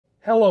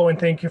Hello and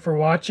thank you for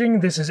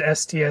watching. This is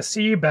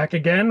STSC back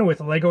again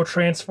with LEGO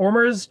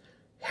Transformers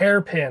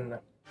Hairpin.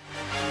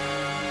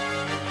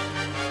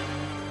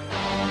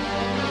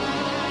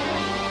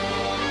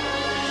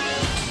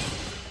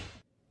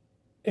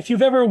 If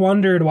you've ever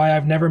wondered why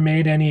I've never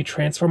made any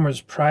Transformers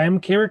Prime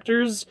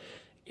characters,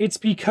 it's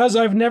because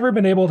I've never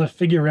been able to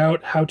figure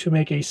out how to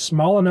make a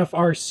small enough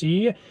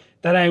RC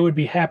that I would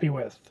be happy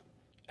with.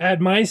 At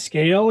my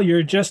scale,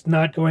 you're just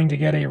not going to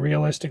get a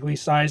realistically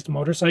sized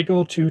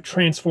motorcycle to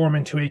transform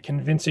into a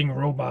convincing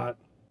robot.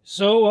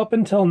 So up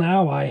until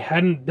now, I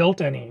hadn't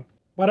built any.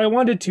 But I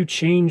wanted to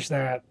change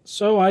that,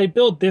 so I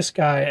built this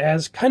guy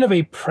as kind of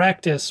a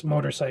practice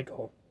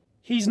motorcycle.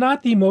 He's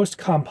not the most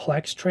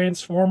complex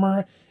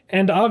transformer,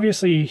 and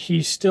obviously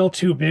he's still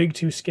too big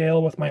to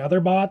scale with my other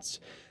bots,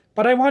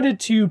 but I wanted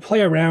to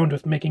play around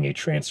with making a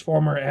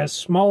transformer as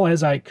small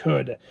as I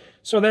could,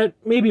 so that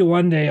maybe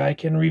one day I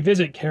can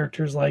revisit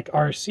characters like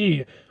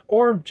RC,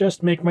 or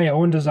just make my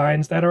own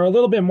designs that are a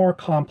little bit more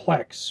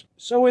complex.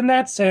 So in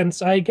that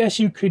sense, I guess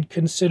you could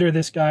consider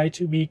this guy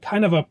to be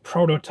kind of a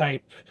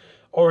prototype,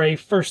 or a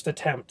first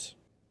attempt.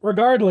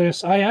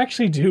 Regardless, I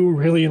actually do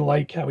really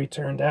like how he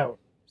turned out.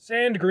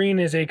 Sand green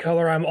is a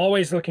color I'm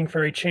always looking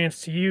for a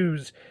chance to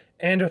use,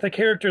 and with a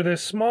character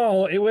this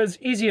small, it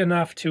was easy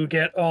enough to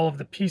get all of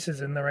the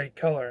pieces in the right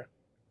color.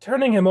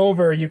 Turning him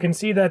over, you can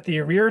see that the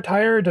rear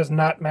tire does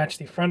not match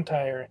the front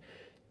tire.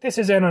 This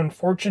is an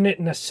unfortunate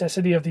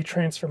necessity of the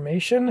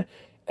transformation,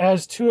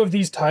 as two of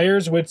these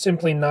tires would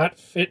simply not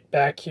fit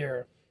back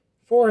here.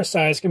 For a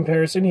size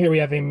comparison, here we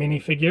have a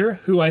minifigure,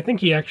 who I think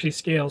he actually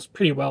scales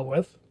pretty well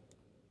with.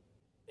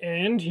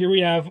 And here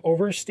we have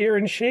Oversteer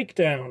and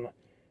Shakedown.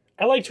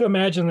 I like to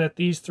imagine that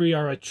these three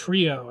are a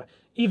trio,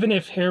 even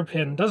if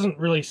Hairpin doesn't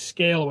really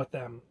scale with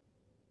them.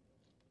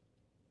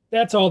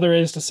 That's all there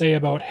is to say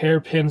about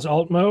Hairpin's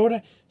alt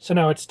mode, so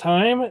now it's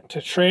time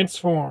to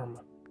transform.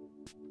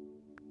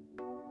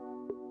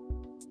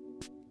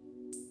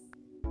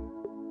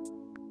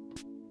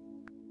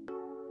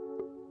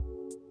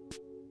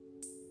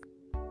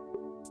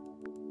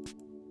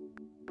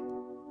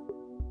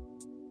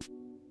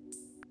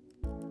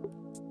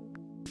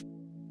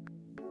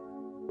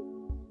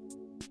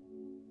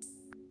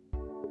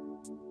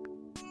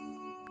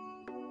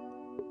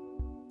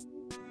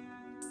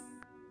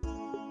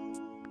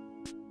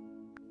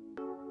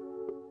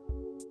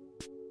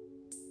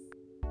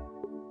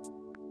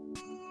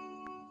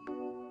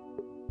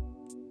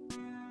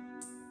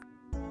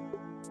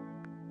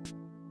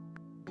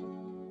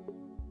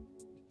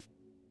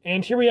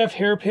 And here we have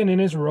Hairpin in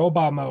his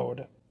robot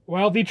mode.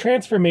 While the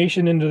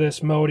transformation into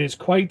this mode is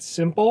quite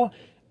simple,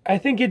 I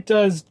think it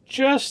does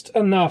just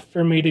enough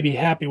for me to be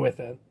happy with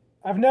it.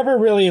 I've never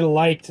really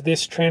liked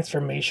this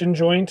transformation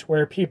joint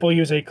where people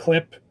use a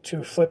clip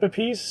to flip a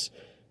piece,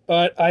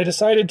 but I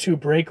decided to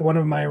break one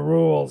of my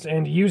rules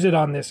and use it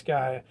on this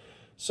guy,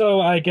 so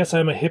I guess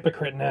I'm a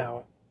hypocrite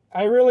now.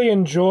 I really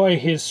enjoy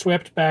his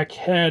swept back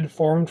head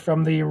formed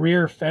from the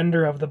rear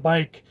fender of the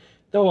bike,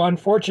 though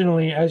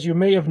unfortunately, as you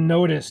may have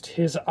noticed,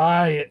 his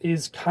eye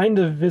is kind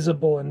of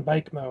visible in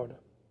bike mode.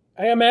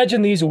 I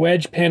imagine these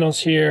wedge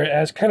panels here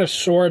as kind of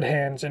sword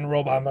hands in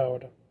robot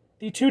mode.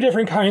 The two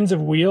different kinds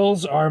of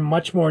wheels are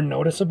much more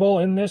noticeable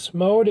in this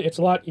mode. It's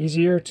a lot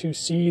easier to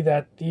see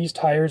that these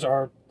tires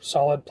are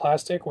solid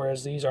plastic,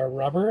 whereas these are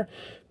rubber,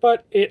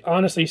 but it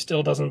honestly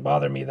still doesn't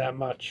bother me that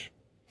much.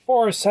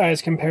 For a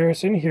size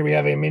comparison, here we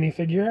have a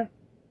minifigure,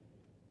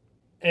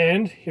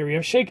 and here we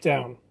have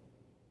Shakedown.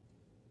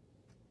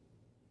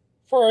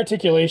 For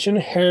articulation,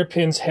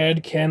 Hairpin's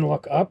head can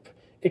look up.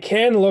 It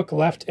can look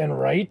left and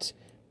right,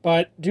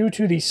 but due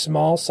to the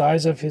small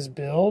size of his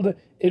build,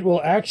 it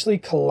will actually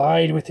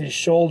collide with his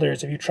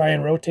shoulders if you try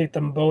and rotate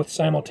them both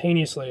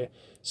simultaneously.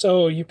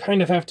 So you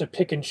kind of have to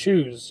pick and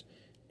choose.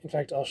 In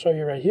fact, I'll show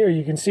you right here.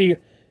 You can see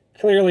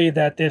clearly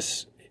that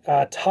this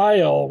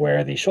tile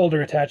where the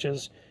shoulder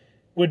attaches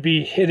would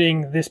be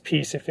hitting this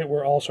piece if it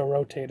were also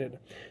rotated.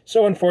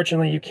 So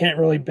unfortunately, you can't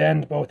really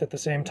bend both at the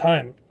same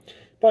time.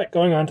 But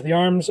going on to the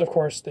arms, of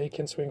course, they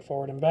can swing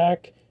forward and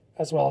back,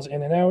 as well as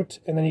in and out,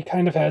 and then he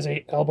kind of has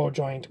a elbow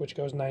joint, which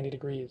goes 90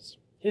 degrees.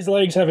 His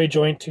legs have a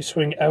joint to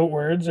swing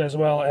outwards, as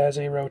well as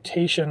a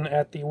rotation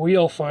at the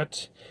wheel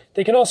foot.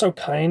 They can also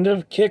kind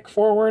of kick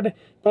forward,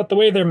 but the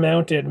way they're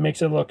mounted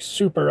makes it look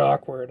super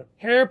awkward.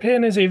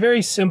 Hairpin is a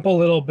very simple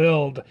little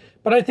build,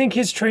 but I think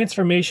his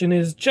transformation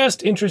is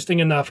just interesting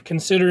enough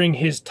considering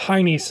his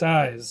tiny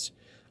size.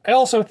 I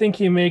also think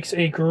he makes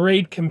a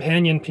great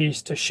companion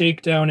piece to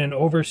Shakedown and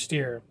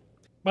Oversteer.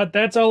 But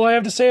that's all I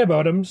have to say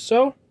about him,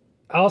 so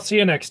I'll see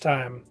you next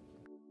time.